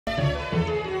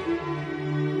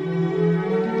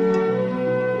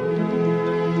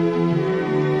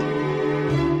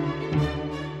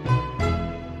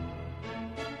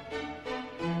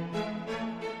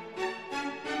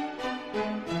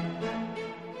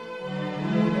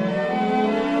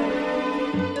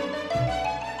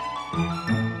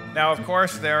Now, of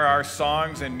course, there are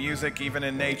songs and music even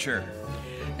in nature.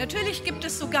 Natürlich gibt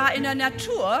es sogar in der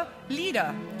Natur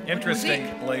Lieder und Musik.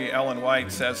 Interestingly, Ellen White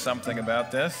says something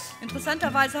about this.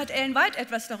 Interessanterweise hat Ellen White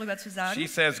etwas darüber zu sagen. She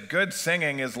says, good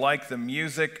singing is like the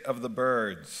music of the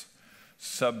birds,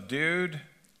 subdued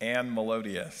and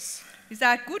melodious. Sie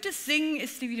sagt, gutes Singen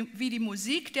ist wie die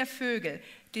Musik der Vögel,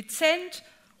 dezent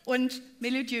und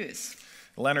melodiös.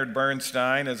 Leonard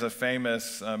Bernstein is a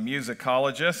famous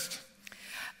musicologist.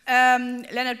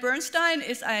 Leonard Bernstein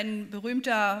ist ein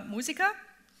berühmter Musiker.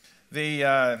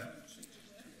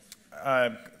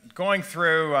 Going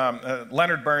through,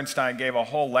 Leonard Bernstein gave a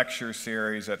whole lecture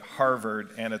series at Harvard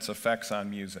and its effects on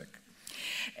music.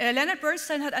 Leonard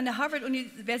Bernstein hat an der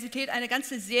Harvard-Universität eine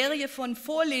ganze Serie von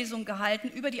Vorlesungen gehalten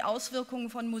über die Auswirkungen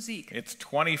von Musik. It's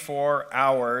 24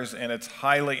 hours and it's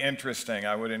highly interesting.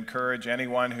 I would encourage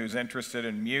anyone who's interested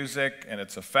in music and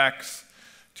its effects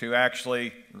to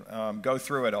actually go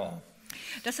through it all.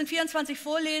 Das sind 24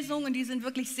 Vorlesungen und die sind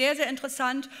wirklich sehr, sehr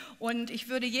interessant und ich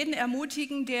würde jeden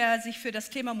ermutigen, der sich für das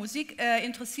Thema Musik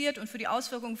interessiert und für die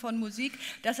Auswirkungen von Musik,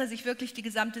 dass er sich wirklich die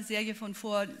gesamte Serie von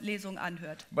Vorlesungen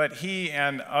anhört. But he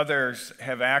and others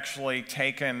have actually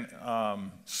taken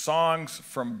songs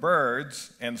from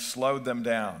birds and slowed them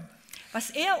down. Was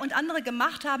er und andere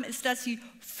gemacht haben, ist, dass sie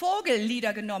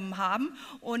Vogellieder genommen haben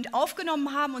und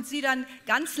aufgenommen haben und sie dann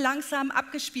ganz langsam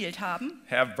abgespielt haben.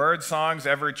 Have bird songs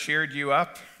ever cheered you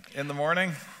up in the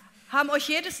morning? Haben euch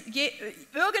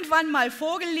irgendwann mal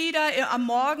Vogellieder am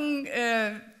Morgen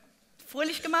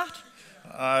fröhlich gemacht?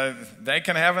 They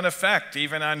can have an effect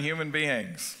even on human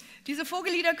beings. Diese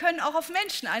Vogellieder können auch auf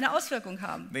Menschen eine Auswirkung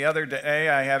haben. The other day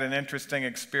I had an interesting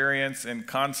experience in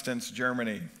Constance,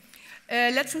 Germany.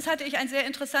 Letztens hatte ich ein sehr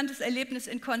interessantes Erlebnis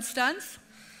in Konstanz.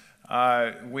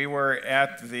 We were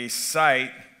at the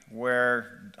site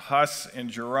where Huss and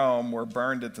Jerome were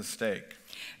burned at the stake.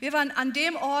 Wir waren an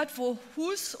dem Ort, wo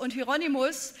Hus und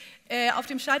Hieronymus auf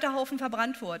dem Scheiterhaufen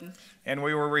verbrannt wurden. And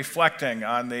we were reflecting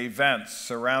on the events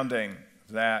surrounding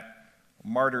that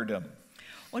martyrdom.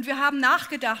 Und wir haben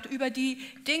nachgedacht über die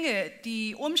Dinge,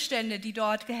 die Umstände, die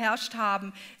dort geherrscht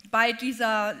haben,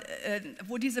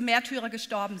 wo diese Märtyrer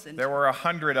gestorben sind. There were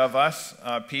 100 of us,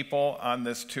 people on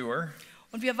this tour.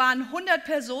 Und wir waren 100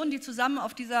 Personen, die zusammen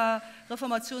auf dieser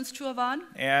Reformationstour waren.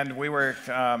 And we were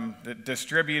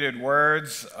distributed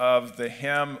words of the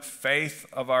hymn "Faith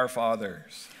of Our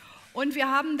Fathers." Und wir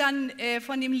haben dann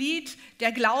von dem Lied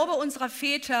 "Der Glaube unserer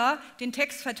Väter" den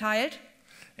Text verteilt.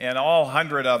 And all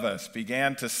 100 of us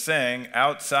began to sing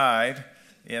outside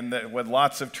with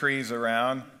lots of trees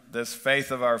around this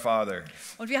faith of our fathers.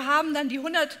 Und wir haben dann die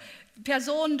 100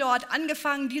 Personen dort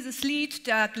angefangen, dieses Lied,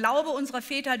 der Glaube unserer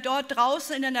Väter, dort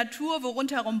draußen in der Natur, wo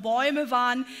rundherum Bäume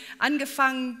waren,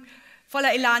 angefangen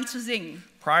voller Elan zu singen.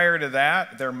 Prior to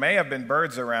that, there may have been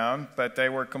birds around, but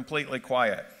they were completely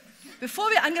quiet.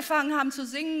 Bevor wir angefangen haben zu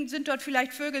singen, sind dort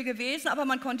vielleicht Vögel gewesen, aber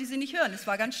man konnte sie nicht hören. Es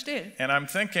war ganz still. And I'm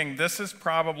thinking this is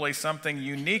probably something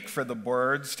unique for the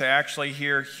birds to actually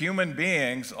hear human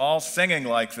beings all singing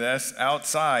like this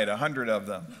outside, 100 of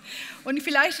them. Und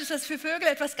vielleicht ist das für Vögel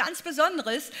etwas ganz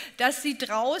Besonderes, dass sie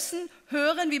draußen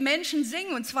hören, wie Menschen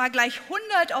singen, und zwar gleich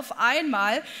 100 auf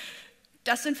einmal.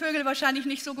 Das sind Vögel wahrscheinlich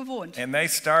nicht so gewohnt. And they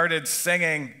started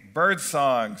singing bird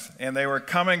songs, and they were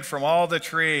coming from all the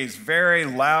trees, very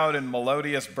loud and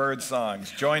melodious bird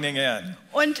songs, joining in.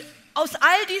 Und aus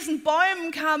all diesen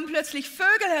Bäumen kamen plötzlich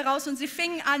Vögel heraus und sie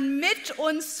fingen an, mit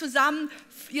uns zusammen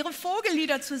ihre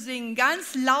Vogellieder zu singen.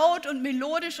 Ganz laut und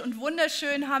melodisch und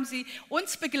wunderschön haben sie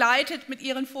uns begleitet mit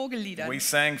ihren Vogelliedern. We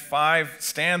sang 5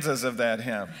 stanzas of that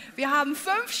hymn. Wir haben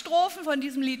 5 Strophen von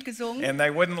diesem Lied gesungen. And they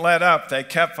wouldn't let up. They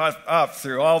kept us up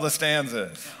through all the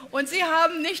stanzas. Und sie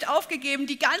haben nicht aufgegeben.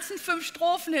 Die ganzen 5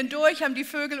 Strophen hindurch haben die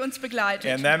Vögel uns begleitet.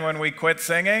 And then when we quit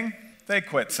singing, they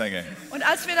quit singing. Und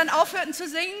als wir dann aufhörten zu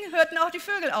singen, hörten auch die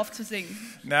Vögel auf zu singen.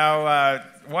 Now,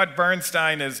 what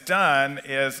Bernstein has done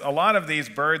is a lot of these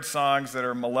bird songs that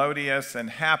are melodious and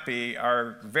happy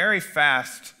are very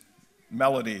fast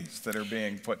melodies that are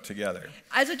being put together.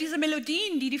 Also diese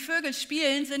Melodien, die die Vögel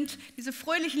spielen, diese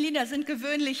fröhlichen Lieder sind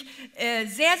gewöhnlich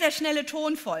sehr, sehr schnelle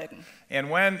Tonfolgen. And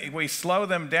when we slow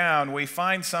them down, we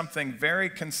find something very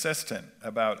consistent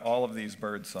about all of these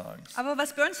bird songs. Aber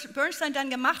was Bernstein dann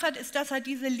gemacht hat, ist, dass er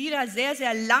diese Lieder sehr,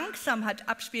 sehr langsam hat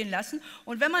abspielen lassen.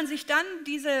 Und wenn man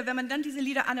dann diese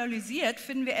Lieder analysiert,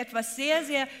 finden wir etwas sehr,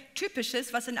 sehr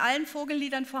Typisches, was in allen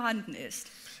Vogelliedern vorhanden ist.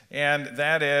 And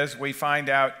that is, we find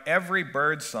out every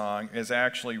bird song is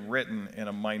actually written in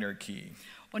a minor key.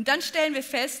 Und dann stellen wir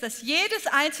fest, dass jedes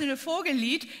einzelne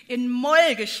Vogellied in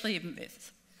Moll geschrieben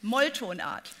ist.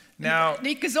 Molltonart. Now,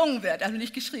 nicht gesungen wird, also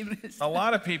nicht geschrieben ist. a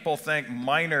lot of people think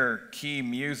minor key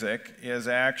music is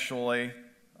actually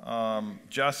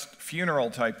just funeral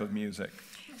type of music.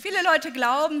 Viele Leute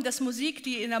glauben, dass Musik,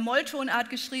 die in der Molltonart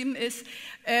geschrieben ist,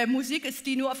 Musik ist,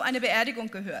 die nur auf eine Beerdigung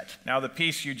gehört. Now, the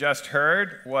piece you just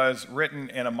heard was written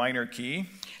in a minor key,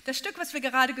 Das Stück, was wir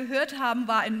gerade gehört haben,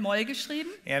 war in Moll geschrieben.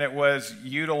 and it was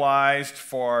utilized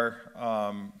for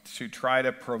to try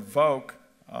to provoke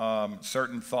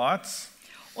certain thoughts.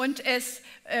 Und das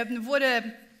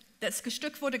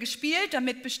Stück wurde gespielt,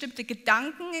 damit bestimmte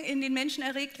Gedanken in den Menschen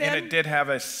erregt And werden. it did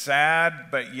have a sad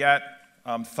but yet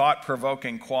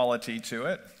thought-provoking quality to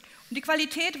it. Und die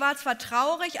Qualität war zwar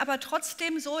traurig, aber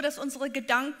trotzdem so, dass unsere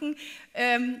Gedanken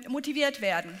motiviert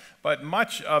werden. But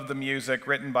much of the music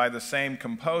written by the same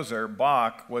composer,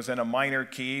 Bach, was in a minor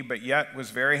key but yet was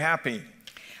very happy.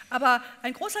 Aber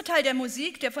ein großer Teil der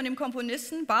Musik, der von dem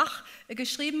Komponisten Bach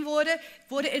geschrieben wurde,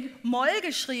 wurde in Moll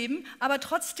geschrieben, aber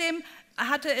trotzdem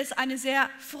hatte es eine sehr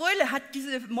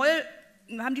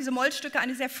haben diese Mollstücke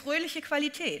eine sehr fröhliche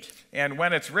Qualität. And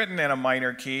when it's written in a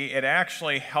minor key, it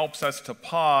actually helps us to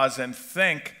pause and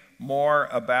think more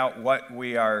about what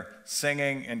we are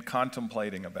singing and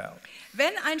contemplating about.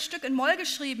 Wenn ein Stück in Moll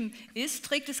geschrieben ist,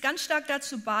 trägt es ganz stark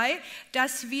dazu bei,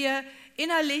 dass wir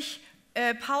innerlich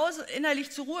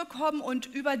zur Ruhe kommen und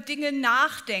über Dinge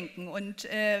nachdenken und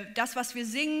das, was wir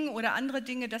singen oder andere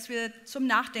Dinge, dass wir zum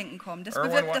Nachdenken kommen. Das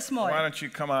bewirkt das Moll. Why don't you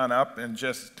come on up and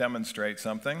just demonstrate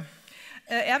something?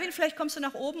 Erwin, vielleicht kommst du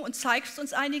nach oben und zeigst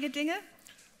uns einige Dinge.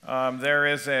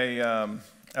 There is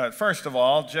first of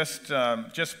all,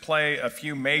 just play a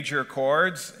few major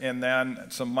chords and then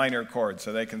some minor chords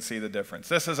so they can see the difference.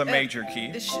 This is a major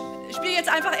key. Ich spiele jetzt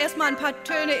einfach erstmal ein paar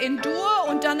Töne in Dur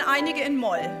und dann einige in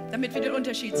Moll, damit wir den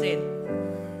Unterschied sehen.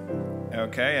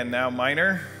 Okay, and now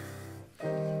minor.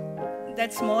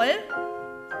 That's Moll.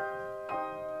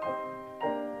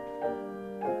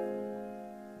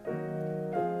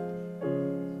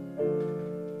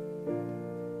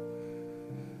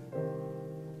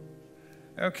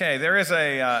 Okay, there is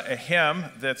a hymn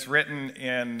that's written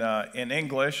in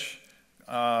English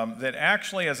that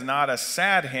actually is not a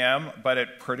sad hymn, but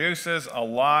it produces a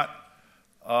lot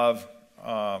of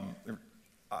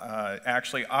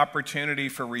actually opportunity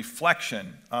for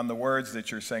reflection on the words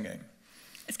that you're singing.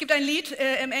 Es gibt ein Lied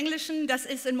im Englischen, das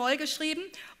ist in Moll geschrieben,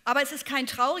 aber es ist kein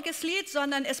trauriges Lied,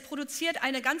 sondern es produziert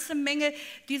eine ganze Menge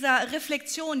dieser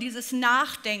Reflexion, dieses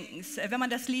Nachdenkens, wenn man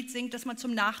das Lied singt, dass man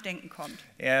zum Nachdenken kommt.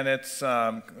 And it's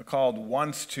called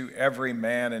Once to Every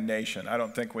Man and Nation. I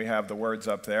don't think we have the words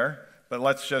up there, but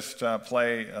let's just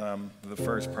play the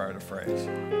first part of the phrase.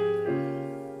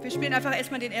 Wir spielen einfach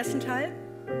erstmal den ersten Teil.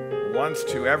 Once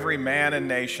to every man and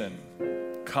nation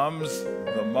comes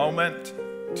the moment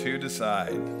to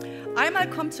decide. Einmal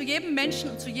kommt zu jedem Menschen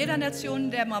und zu jeder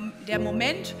Nation der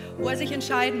Moment, wo er sich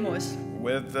entscheiden muss.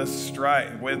 With the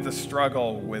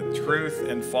struggle with truth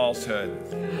and falsehood.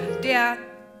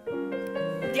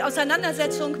 Die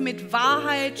Auseinandersetzung mit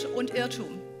Wahrheit und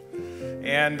Irrtum.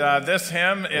 And this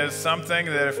hymn is something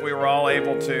that if we were all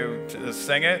able to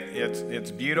sing it,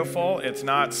 it's beautiful, it's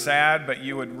not sad, but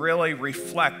you would really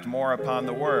reflect more upon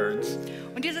the words.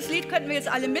 Und dieses Lied könnten wir jetzt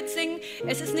alle mitsingen.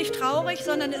 Es ist nicht traurig,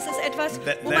 sondern es ist etwas,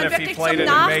 wo Then man if you wirklich played zum it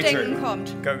in Nachdenken major,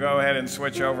 kommt. go ahead and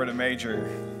switch over to major.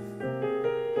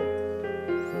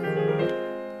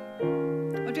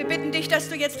 Und wir bitten dich, dass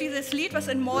du jetzt dieses Lied, was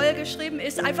in Moll geschrieben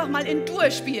ist, einfach mal in Dur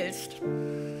spielst.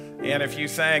 And if you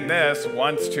sang this,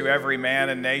 once to every man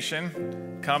and nation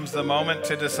comes the moment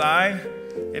to decide,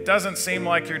 it doesn't seem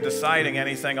like you're deciding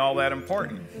anything all that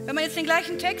important. Wenn man jetzt den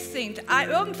gleichen Text singt,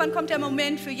 irgendwann kommt der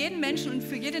Moment für jeden Menschen und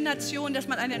für jede Nation, dass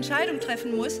man eine Entscheidung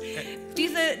treffen muss.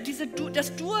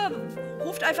 Das Dur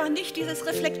ruft einfach nicht dieses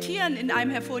Reflektieren in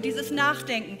einem hervor, dieses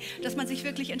Nachdenken, dass man sich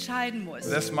wirklich entscheiden muss.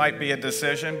 This might be a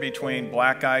decision between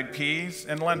black-eyed peas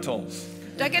and lentils.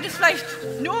 Da geht es vielleicht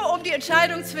nur um die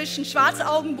Entscheidung zwischen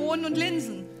Schwarzaugenbohnen und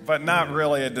Linsen. But not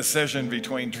really a decision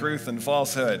between truth and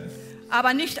falsehood.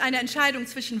 Aber nicht eine Entscheidung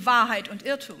zwischen Wahrheit und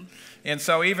Irrtum. And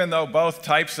so even though both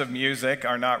types of music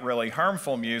are not really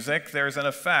harmful music, there's an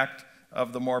effect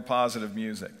of the more positive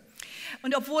music.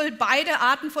 Und obwohl beide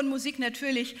Arten von Musik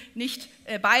natürlich nicht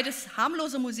beides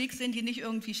harmlose Musik sind, die nicht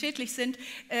irgendwie schädlich sind,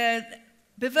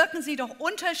 bewirken sie doch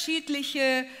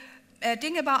unterschiedliche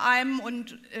Dinge bei einem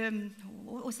und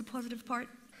what was the positive part?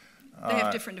 They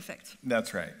have different effects.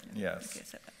 That's right, yes.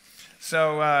 Okay,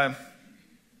 So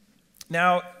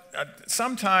now,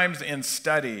 sometimes in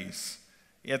studies,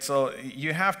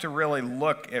 you have to really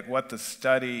look at what the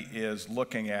study is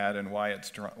looking at and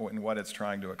what it's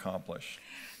trying to accomplish.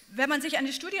 wenn man sich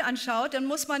eine Studie anschaut, dann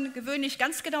muss man gewöhnlich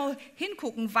ganz genau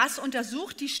hingucken, was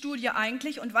untersucht die Studie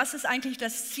eigentlich und was ist eigentlich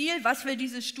das Ziel, was will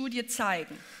diese Studie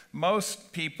zeigen.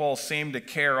 Most people seem to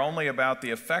care only about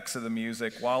the effects of the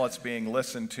music while it's being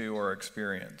listened to or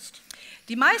experienced.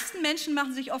 Die meisten Menschen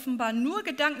machen sich offenbar nur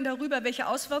Gedanken darüber, welche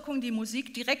Auswirkungen die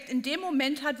Musik direkt in dem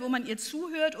Moment hat, wo man ihr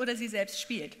zuhört oder sie selbst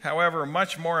spielt. However,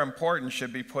 much more importance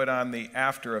should be put on the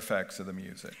after effects of the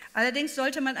music. Allerdings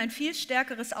sollte man ein viel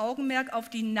stärkeres Augenmerk auf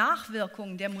die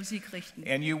Nachwirkungen der Musik richten.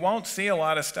 And you won't see a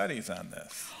lot of studies on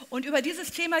this. Und über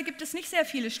dieses Thema gibt es nicht sehr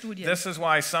viele Studien. This is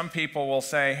why some people will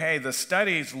say, hey, the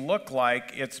studies look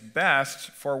like it's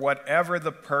best for whatever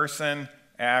the person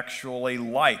actually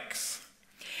likes.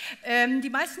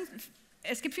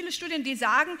 Es gibt viele Studien, die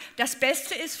sagen, das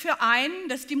Beste ist für einen,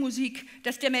 dass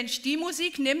der Mensch die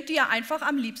Musik nimmt, die er einfach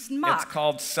am liebsten It's mag.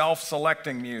 called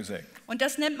self-selecting music. Und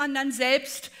das nennt man dann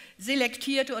selbst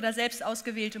selektierte oder selbst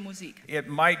ausgewählte Musik.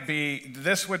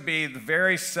 This would be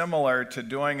very similar to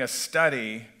doing a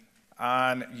study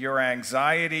on your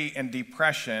anxiety and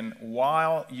depression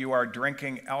while you are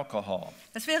drinking alcohol.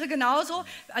 Das wäre genauso,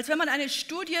 als wenn man eine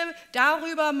Studie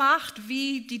darüber macht,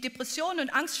 wie die Depressionen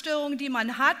und Angststörungen, die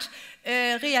man hat,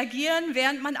 reagieren,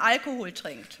 während man Alkohol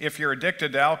trinkt. If you're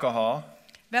addicted to alcohol,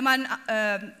 Wenn man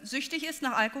süchtig ist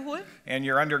nach Alkohol and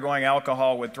you're undergoing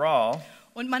alcohol withdrawal,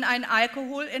 und man einen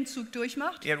Alkoholentzug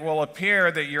durchmacht, it will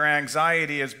appear that your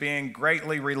anxiety is being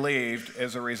greatly relieved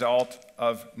as a result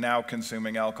of now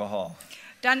consuming alcohol.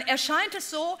 dann erscheint es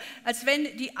so, als wenn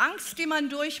die Angst, die man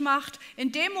durchmacht,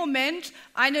 in dem Moment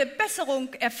eine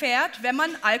Besserung erfährt, wenn man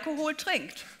Alkohol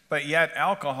trinkt. But yet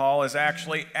alcohol is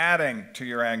actually adding to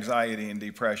your anxiety and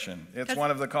depression. It's one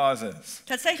of the causes.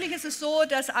 Tatsächlich ist es so,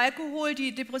 dass Alkohol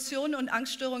die Depressionen und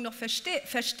Angststörungen noch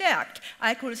verstärkt.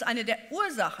 Alkohol ist eine der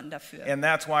Ursachen dafür. And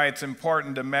that's why it's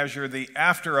important to measure the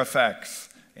after effects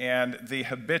and the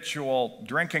habitual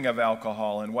drinking of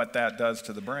alcohol and what that does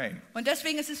to the brain. Und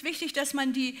deswegen ist es wichtig, dass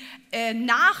man die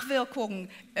Nachwirkungen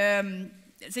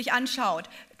sich anschaut,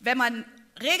 wenn man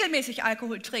regelmäßig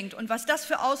Alkohol trinkt und was das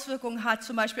für Auswirkungen hat,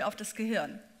 zum Beispiel auf das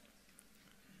Gehirn.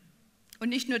 Und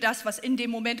nicht nur das, was in dem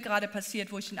Moment gerade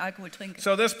passiert, wo ich den Alkohol trinke.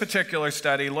 So this particular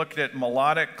study looked at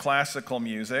melodic classical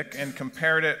music and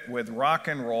compared it with rock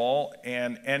and roll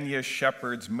and Enya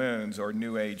Shepherd's Moons or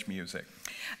New Age music.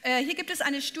 Hier gibt es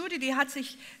eine Studie, die hat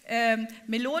sich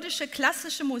melodische,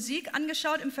 klassische Musik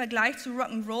angeschaut im Vergleich zu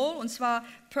Rock'n'Roll, und zwar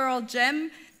Pearl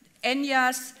Jam,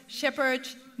 Enya's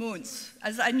Shepherd's Moons,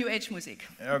 also eine New Age Musik.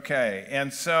 Okay,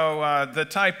 and so the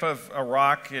type of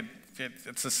rock,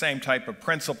 it's the same type of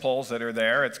principles that are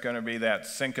there. It's going to be that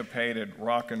syncopated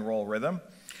rock and roll rhythm.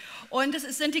 Und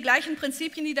es sind die gleichen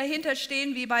Prinzipien, die dahinter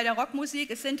stehen wie bei der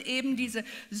Rockmusik. Es sind eben diese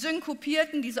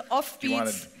synkopierten, diese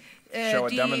Offbeats,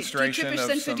 die typisch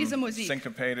sind für diese Musik.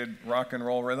 Syncopated rock and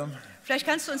roll rhythm. Vielleicht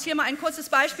kannst du uns hier mal ein kurzes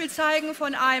Beispiel zeigen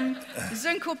von einem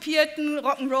synkopierten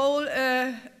Rock'n'Roll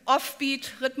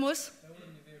Offbeat-Rhythmus.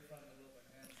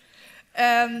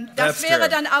 Das wäre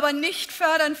dann aber nicht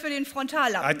fördernd für den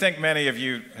Frontallappen. I think many of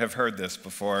you have heard this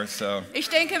before, so Ich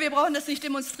denke, wir brauchen das nicht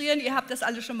demonstrieren, ihr habt das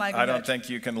alle schon mal I don't gehört. think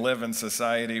you can live in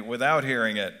society without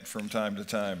hearing it from time to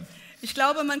time. Ich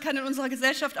glaube, man kann in unserer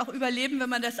Gesellschaft auch überleben, wenn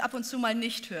man das ab und zu mal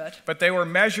nicht hört. But they were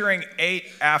measuring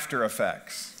 8 after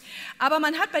effects. Aber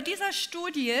man hat bei dieser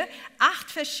Studie 8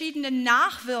 verschiedene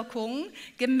Nachwirkungen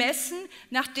gemessen,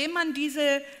 nachdem man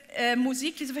diese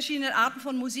diese verschiedenen Arten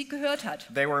von Musik gehört hat.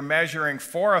 They were measuring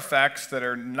 4 effects that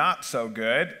are not so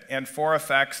good and 4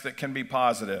 effects that can be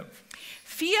positive.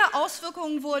 4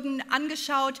 Auswirkungen wurden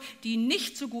angeschaut, die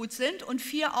nicht so gut sind, und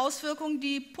 4 Auswirkungen,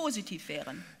 die positiv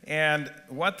wären. And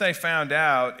what they found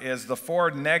out is the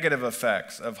 4 negative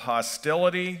effects of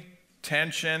hostility,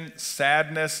 tension,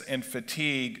 sadness, and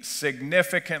fatigue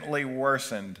significantly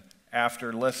worsened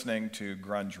after listening to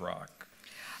grunge rock.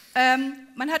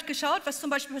 Man hat geschaut, was zum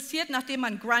Beispiel passiert, nachdem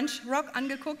man Grunge Rock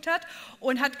angeguckt hat,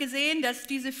 und hat gesehen, dass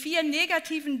diese 4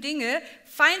 negativen Dinge,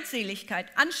 Feindseligkeit,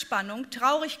 Anspannung,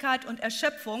 Traurigkeit und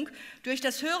Erschöpfung, durch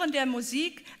das Hören der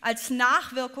Musik als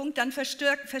Nachwirkung dann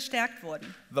verstärkt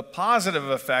wurden. The positive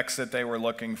effects that they were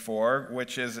looking for,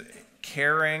 which is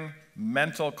caring,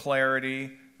 mental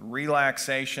clarity,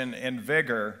 relaxation, and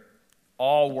vigor,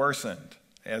 all worsened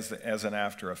as an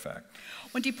after effect.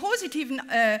 Und die positiven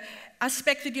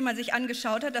Aspekte, die man sich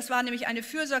angeschaut hat, das war nämlich eine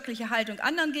fürsorgliche Haltung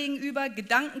anderen gegenüber,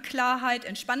 Gedankenklarheit,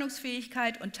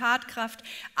 Entspannungsfähigkeit und Tatkraft.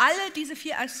 Alle diese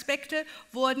 4 Aspekte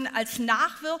wurden als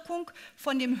Nachwirkung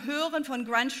von dem Hören von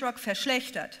Grunge Rock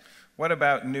verschlechtert. What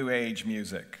about New Age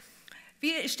music?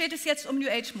 Wie steht es jetzt um New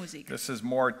Age Musik? This is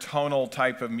more tonal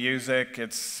type of music.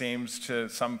 It seems to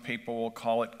some people will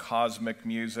call it cosmic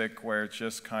music, where it's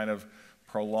just kind of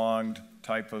prolonged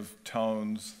type of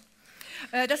tones.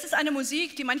 Das ist eine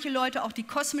Musik, die manche Leute auch die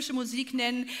kosmische Musik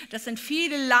nennen. Das sind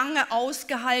viele lange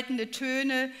ausgehaltene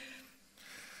Töne.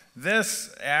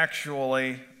 This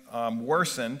actually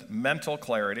worsened mental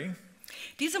clarity,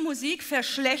 Diese Musik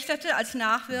verschlechterte als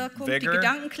Nachwirkung die Vigor.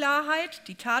 Gedankenklarheit,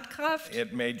 die Tatkraft.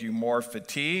 it made you more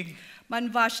fatigued,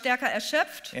 Man war stärker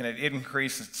erschöpft and it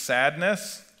increased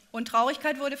sadness, und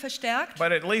Traurigkeit wurde verstärkt.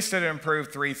 but at least it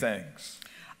improved three things.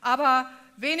 Aber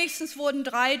wenigstens wurden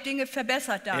 3 Dinge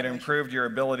verbessert It dadurch. improved your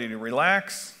ability to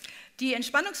relax, Die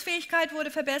Entspannungsfähigkeit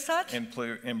wurde verbessert,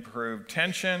 improved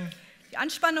tension, die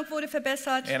Anspannung wurde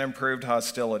verbessert and improved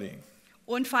hostility.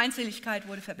 und Feindseligkeit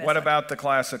wurde What verbessert. about the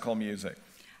classical music?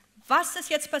 Was ist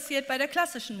jetzt passiert bei der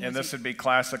klassischen And this Musik? would be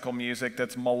classical music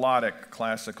that's melodic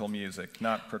classical music,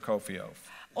 not Prokofiev.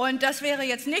 Und das wäre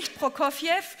jetzt nicht Prokofjew,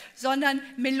 sondern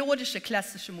melodische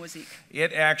klassische Musik.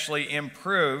 It actually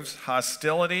improves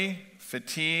hostility,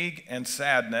 fatigue, and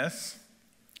sadness,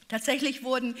 Tatsächlich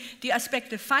wurden die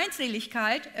Aspekte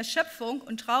Feindseligkeit, Erschöpfung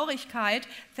und Traurigkeit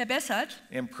verbessert.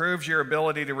 improves your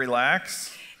ability to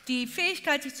relax, Die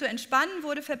Fähigkeit, sich zu entspannen,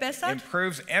 wurde verbessert.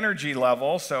 improves energy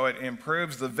level, so it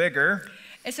improves the vigor,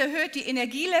 Es erhöht die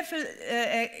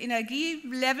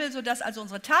Energielevel, sodass also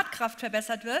unsere Tatkraft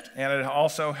verbessert wird. and it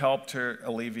also helped to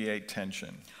alleviate tension.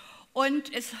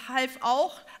 Und es half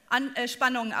auch,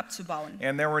 Spannungen abzubauen.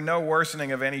 And there were no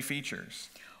worsening of any features.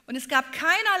 Und es gab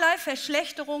keinerlei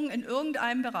Verschlechterungen in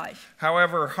irgendeinem Bereich.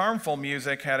 However, harmful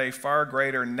music had a far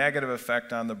greater negative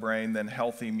effect on the brain than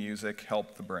healthy music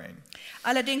helped the brain.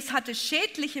 Allerdings hatte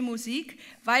schädliche Musik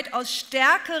weitaus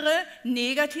stärkere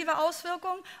negative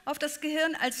Auswirkungen auf das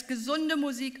Gehirn, als gesunde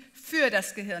Musik für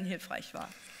das Gehirn hilfreich war.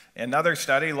 Another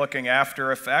study looking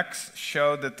after effects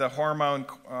showed that the hormone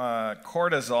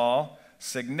cortisol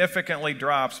significantly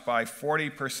drops by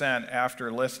 40%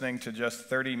 after listening to just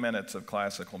 30 minutes of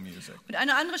classical music. Und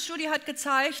eine andere Studie hat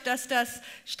gezeigt, dass das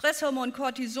Stresshormon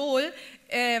Cortisol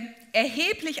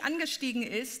erheblich angestiegen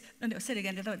ist. Say it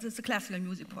again, this is the classical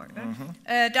music part.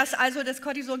 Right? Dass also das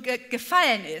Cortisol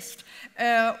gefallen ist,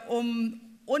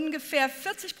 ungefähr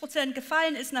 40%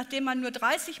 gefallen ist, nachdem man nur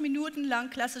 30 Minuten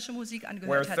lang klassische Musik Where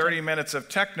angehört 30 hatte. minutes of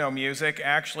techno music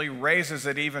actually raises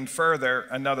it even further,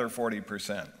 another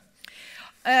 40%.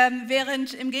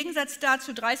 Während im Gegensatz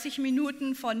dazu 30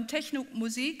 Minuten von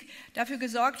Techno-Musik dafür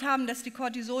gesorgt haben, dass die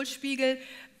Cortisolspiegel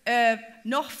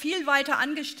noch viel weiter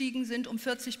angestiegen sind, um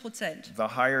 40%.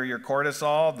 The higher your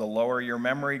cortisol, the lower your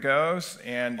memory goes,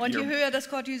 Und je höher das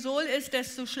Cortisol ist,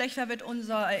 desto schlechter wird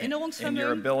unser and your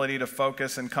Erinnerungsvermögen ability to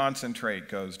focus and concentrate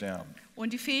goes down.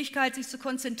 und die Fähigkeit, sich zu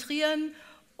konzentrieren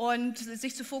und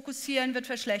sich zu fokussieren, wird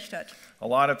verschlechtert. A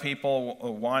lot of people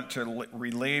want to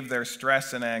relieve their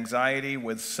stress and anxiety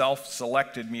with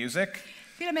self-selected music.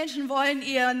 Viele Menschen wollen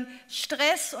ihren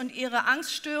Stress und ihre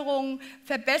Angststörungen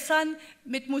verbessern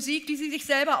mit Musik, die sie sich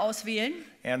selber auswählen.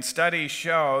 And studies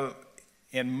show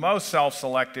in most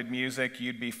self-selected music,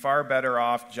 you'd be far better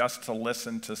off just to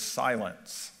listen to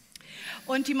silence.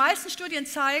 Und die meisten Studien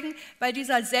zeigen bei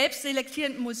dieser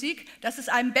selbstselektierenden Musik, dass es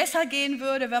einem besser gehen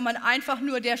würde, wenn man einfach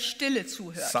nur der Stille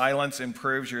zuhört. Silence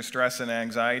improves your stress and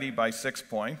anxiety by 6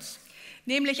 points.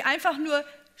 Nämlich einfach nur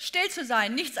still zu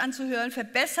sein, nichts anzuhören,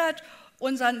 verbessert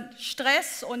unseren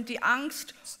Stress und die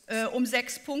Angst um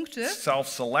 6 Punkte.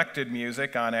 Self-selected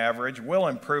music on average will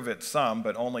improve it some,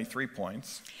 but only 3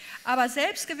 points. Aber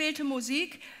selbstgewählte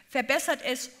Musik verbessert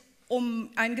es um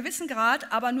einen gewissen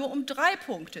Grad, aber nur um 3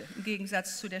 Punkte im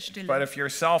Gegensatz zu der But Stille. if your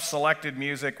self-selected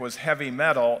music was heavy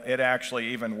metal, it actually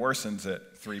even worsens it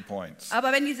 3 points.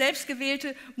 Aber wenn die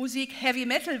selbstgewählte Musik Heavy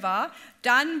Metal war,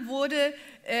 dann wurde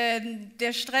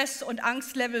der Stress- und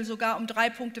Angstlevel sogar um 3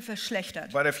 Punkte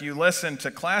verschlechtert. But if you listen to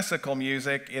classical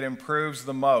music, it improves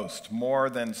the most, more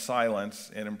than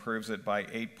silence. It improves it by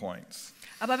 8 points.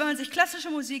 Aber wenn man sich klassische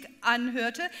Musik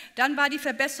anhörte, dann war die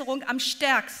Verbesserung am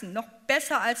stärksten, noch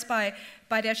besser als bei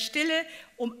der Stille.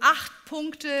 Um 8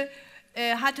 Punkte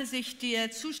hatte sich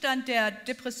der Zustand der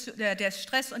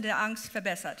Stress und der Angst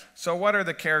verbessert. So what are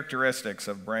the characteristics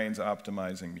of brains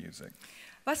optimizing music?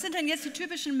 Was sind denn jetzt die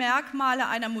typischen Merkmale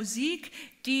einer Musik,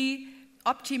 die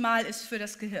optimal ist für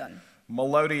das Gehirn?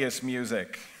 Melodious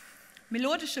music.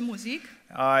 Melodische Musik.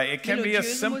 It can be a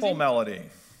Melodiöse simple Musik. melody.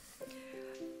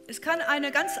 Es kann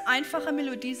eine ganz einfache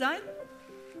Melodie sein,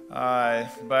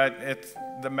 But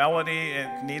the melody,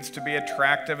 it needs to be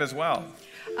attractive as well.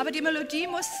 aber die Melodie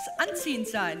muss anziehend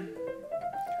sein.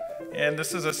 And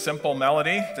this is a simple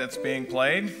melody that's being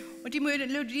played. Und die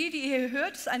Melodie, die ihr hier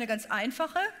hört, ist eine ganz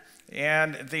einfache.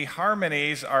 And the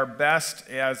harmonies are best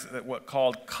as what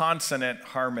called consonant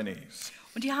harmonies.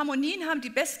 Und die Harmonien haben die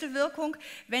beste Wirkung,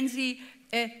 wenn sie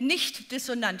nicht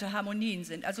dissonante Harmonien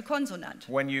sind, also konsonant.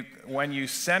 When you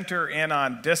center in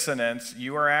on dissonance,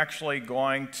 you are actually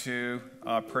going to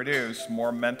produce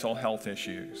more mental health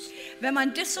issues. Wenn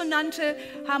man dissonante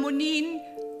Harmonien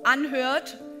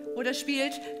anhört oder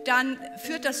spielt, dann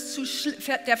führt das zu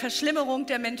der Verschlimmerung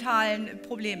der mentalen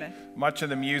Probleme. Much of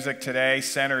the music today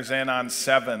centers in on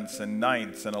sevenths and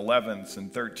ninths and elevenths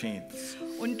and 13ths.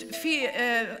 Und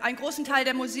einen großen Teil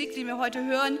der Musik, die wir heute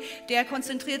hören, der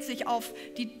konzentriert sich auf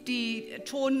die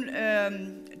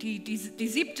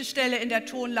siebte Stelle in der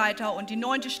Tonleiter und die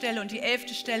 9. Stelle und die 11.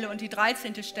 Stelle und die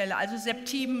 13. Stelle, also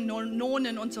Septimen,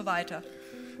 Nonen und so weiter.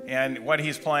 And what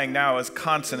he's playing now is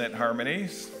consonant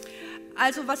harmonies.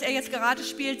 Also was er jetzt gerade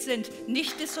spielt, sind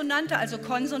nicht dissonante, also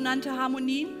konsonante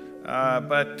Harmonien.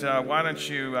 But why don't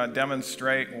you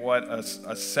demonstrate what a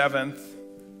seventh,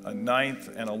 a ninth,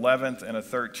 an 11th and a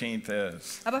 13th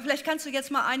is. Aber vielleicht kannst du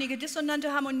jetzt mal einige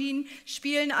dissonante Harmonien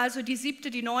spielen, also die 7.,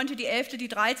 die 9., die 11., die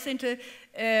 13.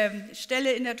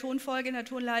 Stelle in der Tonfolge, in der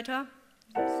Tonleiter,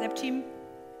 Septim.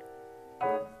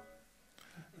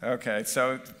 Okay,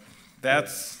 so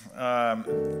that's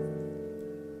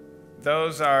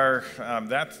those are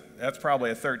that's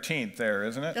probably a 13th there,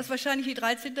 isn't it? Das ist wahrscheinlich die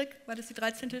 13. War das die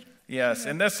 13.? Yes,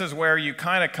 and this is where you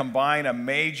kind of combine a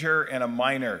major and a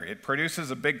minor. It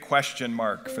produces a big question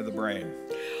mark for the brain.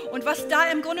 Und was da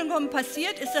im Grunde genommen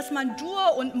passiert, ist, dass man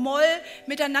Dur und Moll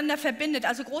miteinander verbindet,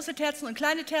 also große Terzen und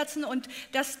kleine Terzen, und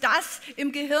dass das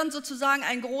im Gehirn sozusagen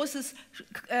ein großes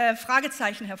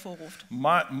Fragezeichen hervorruft.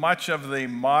 Much of the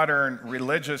modern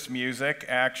religious music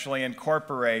actually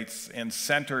incorporates and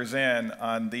centers in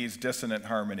on these dissonant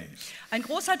harmonies. Ein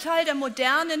großer Teil der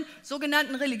modernen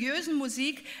sogenannten religiösen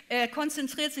Musik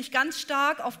konzentriert sich ganz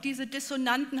stark auf diese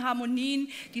dissonanten Harmonien,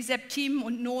 die Septimen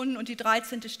und Nonen und die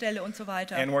 13. Stelle und so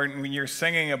weiter. And when you're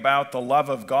singing about the love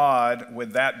of God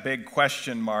with that big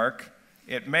question mark,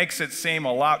 it makes it seem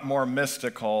a lot more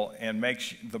mystical and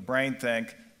makes the brain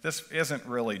think, this isn't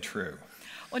really true.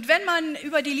 Und wenn man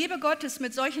über die Liebe Gottes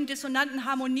mit solchen dissonanten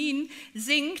Harmonien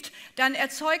singt, dann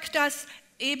erzeugt das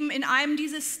eben in einem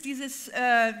dieses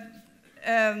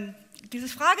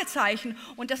Fragezeichen,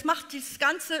 und das macht das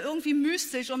Ganze irgendwie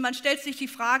mystisch, und man stellt sich die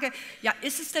Frage, ja,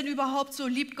 ist es denn überhaupt so,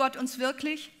 liebt Gott uns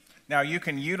wirklich? Now you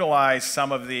can utilize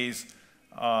some of these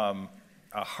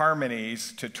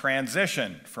harmonies to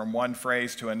transition from one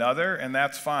phrase to another, and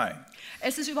that's fine.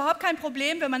 Es ist überhaupt kein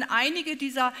Problem, wenn man einige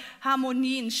dieser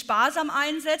Harmonien sparsam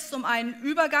einsetzt, um einen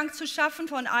Übergang zu schaffen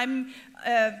von einem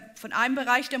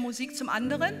Bereich der Musik zum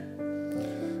anderen.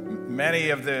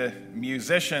 Many of the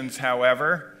musicians,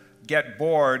 however, get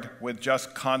bored with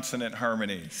just consonant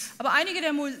harmonies. Aber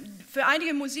für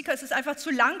einige Musiker ist es einfach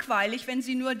zu langweilig, wenn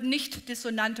sie nur nicht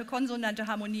dissonante, konsonante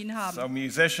Harmonien haben. So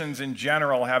musicians in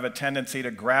general have a tendency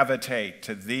to gravitate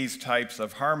to these types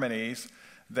of harmonies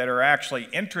that are actually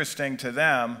interesting to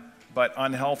them but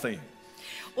unhealthy.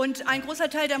 Und ein großer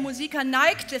Teil der Musiker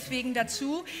neigt deswegen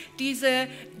dazu, diese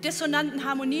dissonanten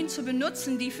Harmonien zu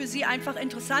benutzen, die für sie einfach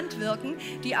interessant wirken,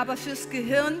 die aber fürs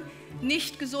Gehirn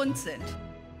nicht gesund sind.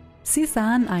 Sie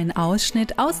sahen einen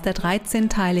Ausschnitt aus der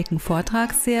 13-teiligen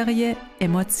Vortragsserie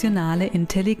Emotionale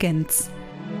Intelligenz.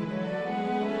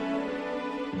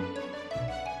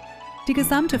 Die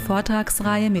gesamte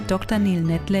Vortragsreihe mit Dr.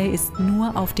 Nedley ist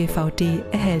nur auf DVD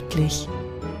erhältlich.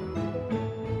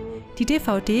 Die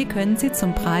DVD können Sie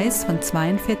zum Preis von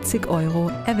 42 €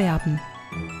 erwerben.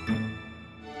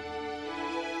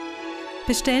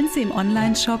 Bestellen Sie im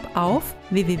Onlineshop auf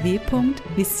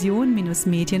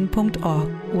www.vision-medien.org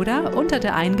oder unter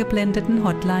der eingeblendeten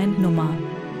Hotline-Nummer.